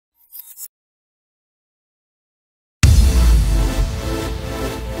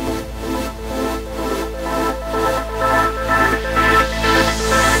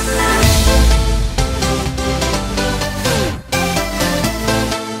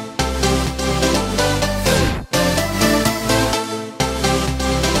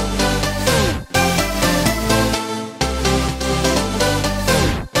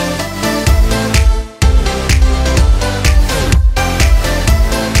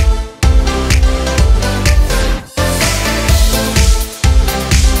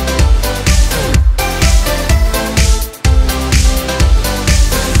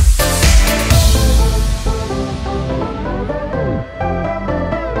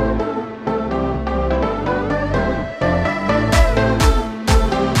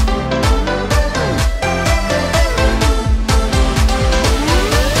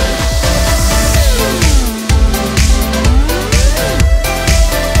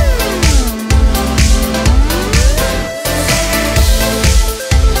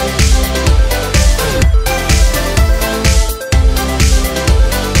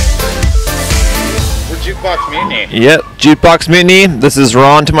Yep, Jukebox Mutiny. This is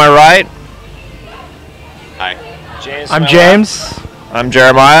Ron to my right. Hi. James. I'm James. I'm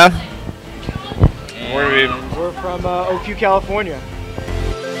Jeremiah. And we're from OQ, California.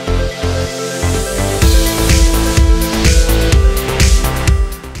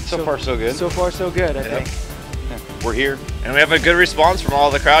 So far, so good. So far, so good, I think. Yeah. We're here. And we have a good response from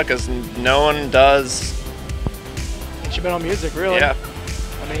all the crowd because no one does. Instrumental music, really. Yeah.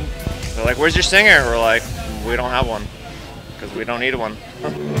 I mean, they're like, where's your singer? We're like, we don't have one because we don't need one.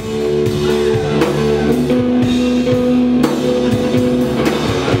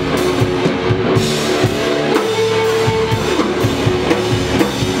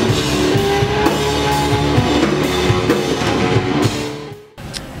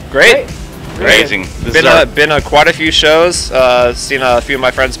 Great. Amazing. Been quite a few shows. Seen a few of my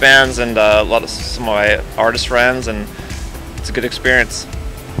friends' bands and some of my artist friends, and it's a good experience.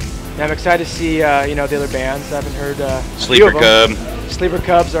 yeah, I'm excited to see the other bands. I haven't heard. Sleeper Cub. Sleeper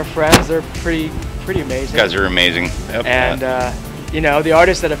Cubs are friends. They're pretty amazing. You guys are amazing. Yep. And the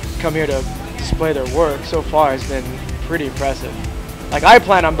artists that have come here to display their work so far has been pretty impressive. Like, I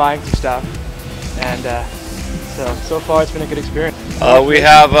plan on buying some stuff, and so far it's been a good experience. We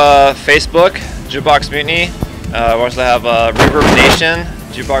have Facebook, Jukebox Mutiny. We also have Reverb Nation,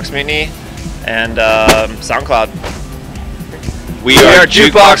 Jukebox Mutiny, and SoundCloud. We are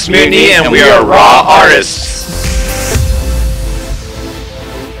Jukebox Mutiny, and we are raw artists.